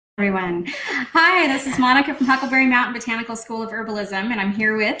Everyone. Hi, this is Monica from Huckleberry Mountain Botanical School of Herbalism, and I'm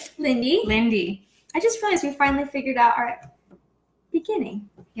here with Lindy. Lindy. I just realized we finally figured out our beginning.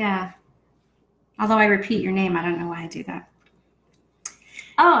 Yeah. Although I repeat your name, I don't know why I do that.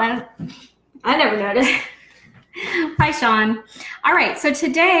 Oh, I never noticed. Hi, Sean. All right, so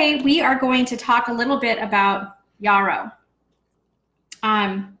today we are going to talk a little bit about yarrow.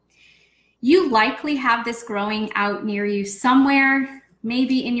 You likely have this growing out near you somewhere,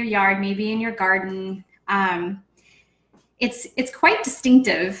 maybe in your yard, maybe in your garden. It's quite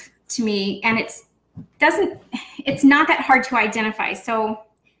distinctive to me, and it's not that hard to identify. So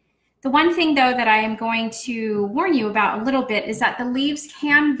the one thing, though, that I am going to warn you about a little bit is that the leaves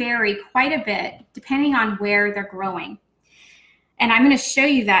can vary quite a bit depending on where they're growing. And I'm going to show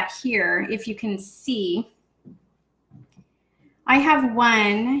you that here, if you can see. I have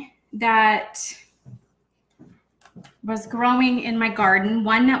one that was growing in my garden,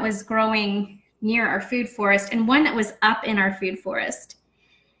 one that was growing near our food forest, and one that was up in our food forest.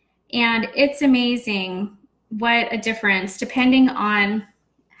 And it's amazing what a difference, depending on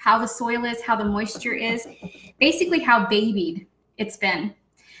how the soil is, how the moisture is, basically how babied it's been.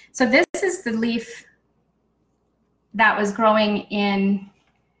 So this is the leaf that was growing in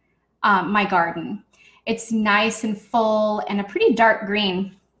my garden. It's nice and full and a pretty dark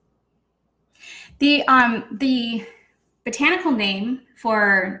green. The botanical name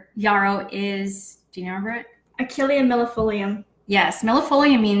for yarrow is, do you remember it? Achillea millefolium. Yes,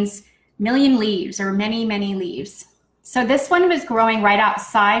 millefolium means million leaves or many, many leaves. So this one was growing right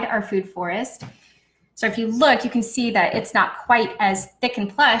outside our food forest. So if you look, you can see that it's not quite as thick and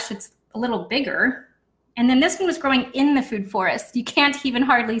plush, it's a little bigger. And then this one was growing in the food forest. You can't even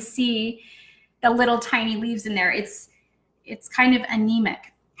hardly see the little tiny leaves in there. It's kind of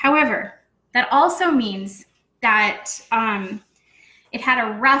anemic. However, that also means that it had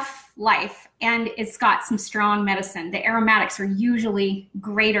a rough life and it's got some strong medicine. The aromatics are usually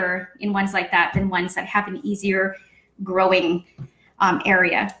greater in ones like that than ones that have an easier growing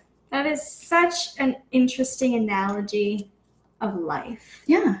area. That is such an interesting analogy of life.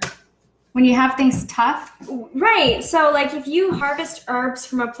 Yeah. When you have things tough. Right. So like if you harvest herbs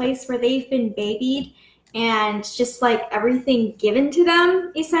from a place where they've been babied and just like everything given to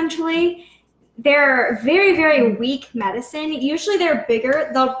them, essentially, they're very, very weak medicine. Usually they're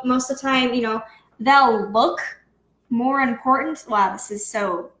bigger. They'll most of the time, you know, they'll look more important. Wow, this is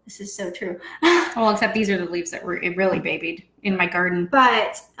so true. Well, except these are the leaves that were really babied in my garden.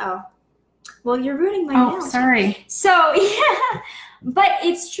 But well, you're ruining my nails. Oh, sorry. So yeah, but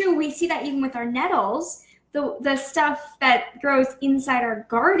it's true. We see that even with our nettles, the stuff that grows inside our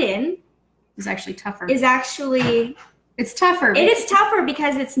garden is actually tougher. It's tougher. It is tougher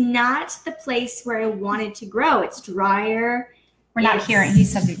because it's not the place where I want it to grow. It's drier. We're not hearing. He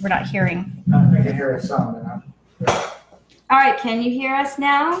said we're not hearing. I can hear a sound. All right, can you hear us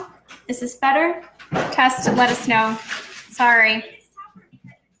now? Is this better? Test to let us know. Sorry.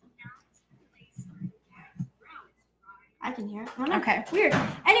 I can hear it. Okay. Weird.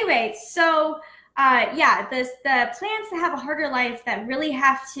 Anyway, so yeah, the plants that have a harder life that really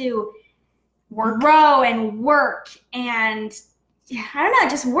have to grow and work and I don't know,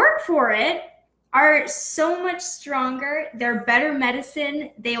 just work for it are so much stronger. They're better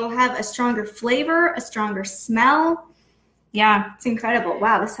medicine. They will have a stronger flavor, a stronger smell. Yeah, it's incredible.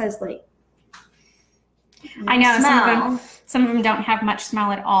 Wow, this has like I know some of them don't have much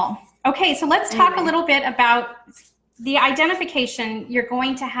smell at all. Okay, so let's talk a little bit about the identification. You're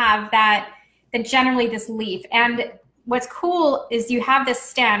going to have that generally this leaf, and what's cool is you have this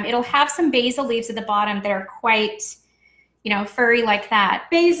stem. It'll have some basal leaves at the bottom that are quite, you know, furry like that.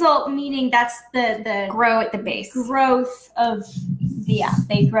 Basal meaning that's the grow at the base. Growth of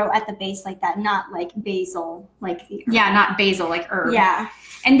they grow at the base like that, not like basil like the herb. Yeah, not basil like herb. Yeah.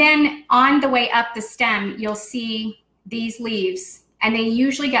 And then on the way up the stem, you'll see these leaves, and they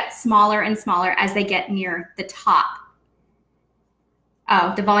usually get smaller and smaller as they get near the top.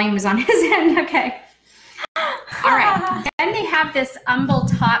 Oh, the volume was on his end. Okay. All right. Then they have this umbel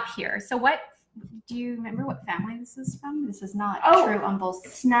top here. So what, do you remember what family this is from? This is not true umbels.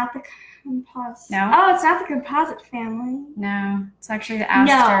 It's not the composite. No? Oh, it's not the composite family. No, it's actually the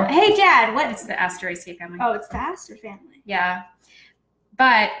aster. No. Hey, Dad, what? It's the Asteraceae family. Oh, it's the aster family. Yeah.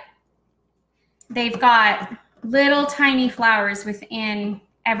 But they've got little tiny flowers within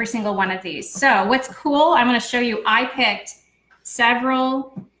every single one of these. So what's cool, I'm going to show you, I picked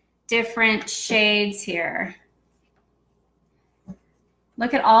several different shades here.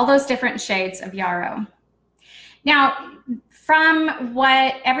 Look at all those different shades of yarrow. Now, from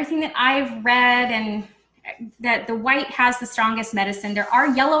everything that I've read and that the white has the strongest medicine. There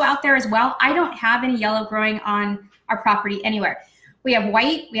are yellow out there as well. I don't have any yellow growing on our property anywhere. We have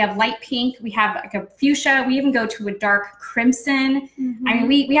white, we have light pink, we have like a fuchsia, we even go to a dark crimson. I mean,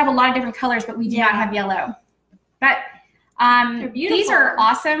 we have a lot of different colors, but we do not have yellow. But these are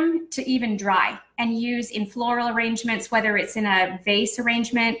awesome to even dry and use in floral arrangements, whether it's in a vase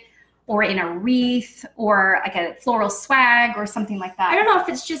arrangement or in a wreath or like a floral swag or something like that. I don't know if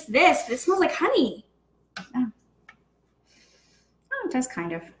it's just this, but it smells like honey. Oh, it does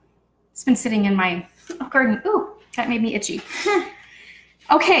kind of. It's been sitting in my garden. Ooh, that made me itchy.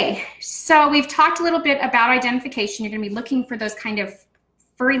 Okay, so we've talked a little bit about identification. You're going to be looking for those kind of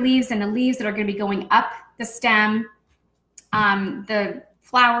furry leaves and the leaves that are going to be going up the stem, the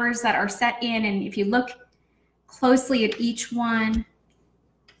flowers that are set in, and if you look closely at each one,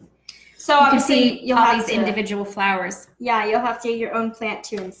 so you can see all these individual flowers. Yeah, you'll have to get your own plant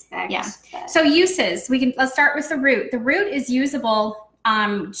to inspect. Yeah. So uses, let's start with the root. The root is usable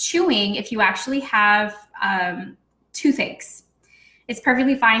chewing if you actually have toothaches. It's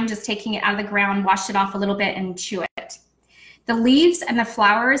perfectly fine just taking it out of the ground, wash it off a little bit, and chew it. The leaves and the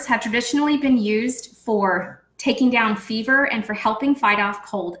flowers have traditionally been used for taking down fever and for helping fight off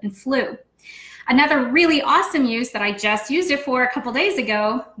cold and flu. Another really awesome use that I just used it for a couple days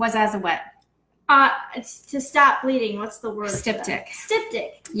ago was as a what? It's to stop bleeding. What's the word? Styptic.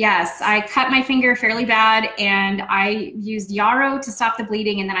 Styptic. Yes, I cut my finger fairly bad, and I used yarrow to stop the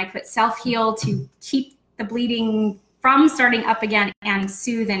bleeding, and then I put self-heal to keep the bleeding from starting up again and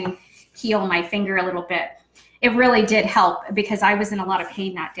soothe and heal my finger a little bit. It really did help because I was in a lot of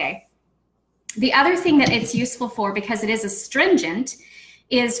pain that day. The other thing that it's useful for, because it is astringent,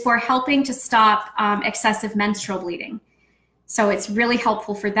 is for helping to stop excessive menstrual bleeding. So it's really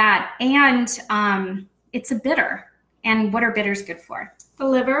helpful for that. And it's a bitter. And what are bitters good for? The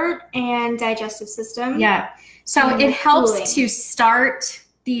liver and digestive system. Yeah. So it helps to start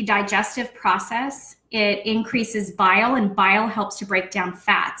the digestive process. It increases bile, and bile helps to break down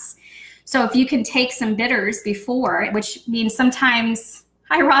fats. So if you can take some bitters before, which means sometimes,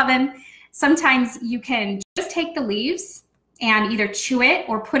 hi Robin, sometimes you can just take the leaves and either chew it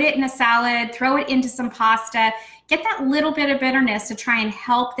or put it in a salad, throw it into some pasta, get that little bit of bitterness to try and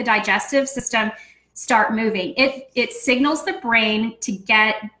help the digestive system start moving. It signals the brain to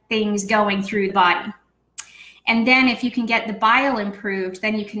get things going through the body. And then if you can get the bile improved,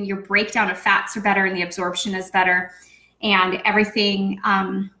 then your breakdown of fats are better and the absorption is better, and everything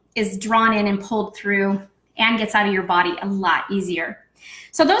is drawn in and pulled through and gets out of your body a lot easier.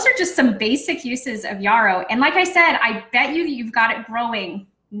 So those are just some basic uses of yarrow. And like I said, I bet you've got it growing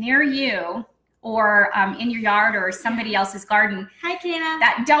near you or in your yard or somebody else's garden. Hi, Kana.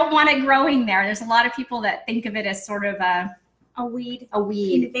 That don't want it growing there. There's a lot of people that think of it as sort of a weed.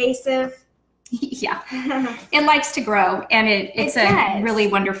 Invasive. Yeah, it likes to grow, and it's a really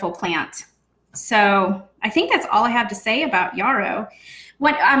wonderful plant. So I think that's all I have to say about yarrow.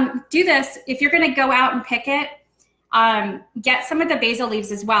 Do this, if you're going to go out and pick it, get some of the basil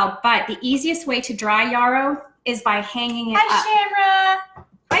leaves as well. But the easiest way to dry yarrow is by hanging it up. Shamra.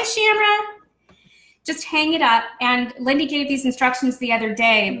 Hi, Shamra. Just hang it up. And Lindy gave these instructions the other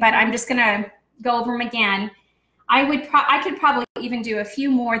day, but I'm just going to go over them again. I could probably even do a few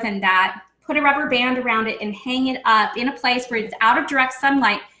more than that. Put a rubber band around it and hang it up in a place where it's out of direct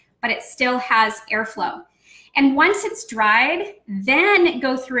sunlight, but it still has airflow. And once it's dried, then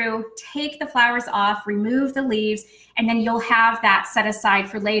go through, take the flowers off, remove the leaves, and then you'll have that set aside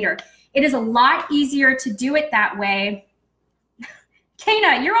for later. It is a lot easier to do it that way.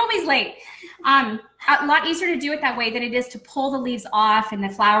 Kana, you're always late. A lot easier to do it that way than it is to pull the leaves off and the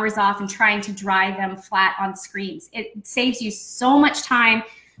flowers off and trying to dry them flat on screens. It saves you so much time,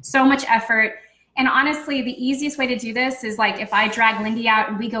 so much effort. And honestly, the easiest way to do this is like if I drag Lindy out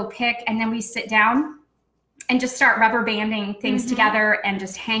and we go pick and then we sit down and just start rubber banding things together and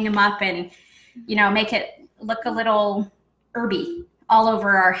just hang them up and, make it look a little herby all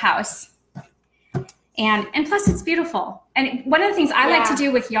over our house. And plus it's beautiful. And one of the things I like to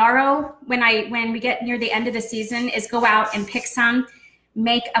do with yarrow when we get near the end of the season is go out and pick some,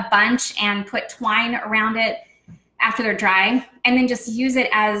 make a bunch and put twine around it after they're dry, and then just use it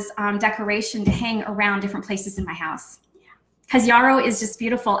as decoration to hang around different places in my house. Because yarrow is just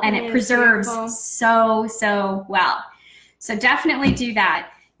beautiful and it preserves so well. So definitely do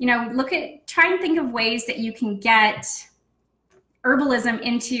that. Try and think of ways that you can get herbalism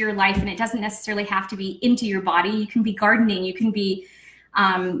into your life, and it doesn't necessarily have to be into your body. You can be gardening, you can be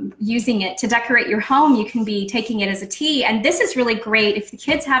using it to decorate your home, you can be taking it as a tea. And this is really great if the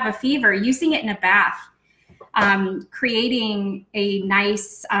kids have a fever, using it in a bath. creating a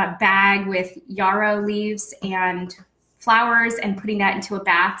nice bag with yarrow leaves and flowers and putting that into a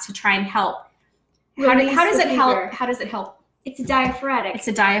bath to try and help. How does it help? How does it help? It's a diaphoretic. It's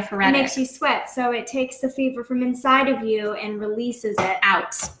a diaphoretic. It makes you sweat, so it takes the fever from inside of you and releases it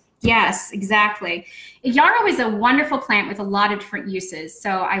out. Yes, exactly. Yarrow is a wonderful plant with a lot of different uses. So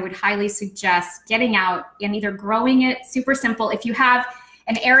I would highly suggest getting out and either growing it, super simple. If you have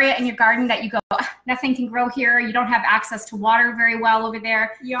an area in your garden that you go, nothing can grow here, you don't have access to water very well over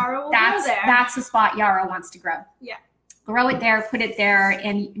there, yarrow will grow there. That's the spot yarrow wants to grow. Yeah. Grow it there, put it there,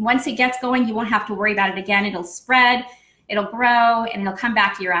 and once it gets going, you won't have to worry about it again. It'll spread, it'll grow, and it'll come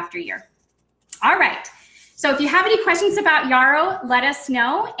back year after year. All right. So if you have any questions about yarrow, let us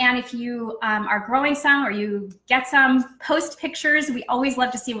know. And if you are growing some or you get some, post pictures. We always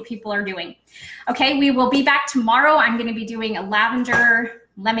love to see what people are doing. Okay, we will be back tomorrow. I'm going to be doing a lavender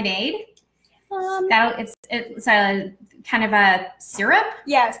lemonade. It's a kind of a syrup.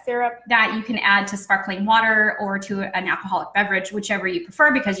 Yeah, syrup. That you can add to sparkling water or to an alcoholic beverage, whichever you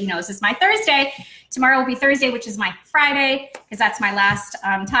prefer, because you know this is my Thursday. Tomorrow will be Thursday, which is my Friday, because that's my last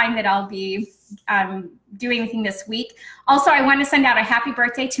time that I'll be doing anything this week. Also, I want to send out a happy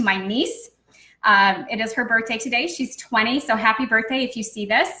birthday to my niece. It is her birthday today. She's 20, so happy birthday if you see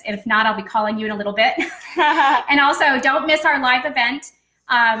this. And if not, I'll be calling you in a little bit. And also, don't miss our live event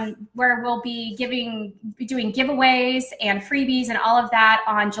where we'll be doing giveaways and freebies and all of that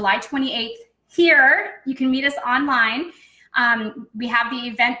on July 28th. Here, you can meet us online. We have the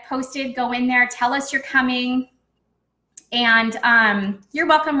event posted. Go in there. Tell us you're coming. And you're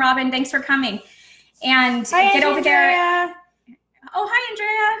welcome, Robin. Thanks for coming. And hi, get over Andrea. there. Oh,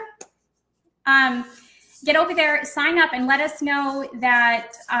 hi, Andrea. Get over there, sign up, and let us know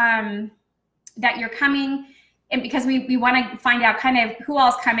that that you're coming. And because we want to find out kind of who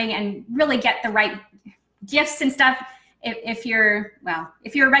all's coming and really get the right gifts and stuff. If you're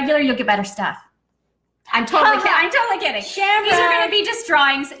a regular, you'll get better stuff. I'm totally kidding. Shamra, these are going to be just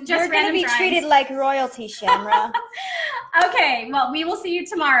drawings. You're going to be treated like royalty, Shamra. Okay, well, we will see you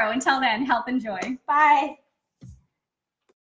tomorrow. Until then, health and joy. Bye.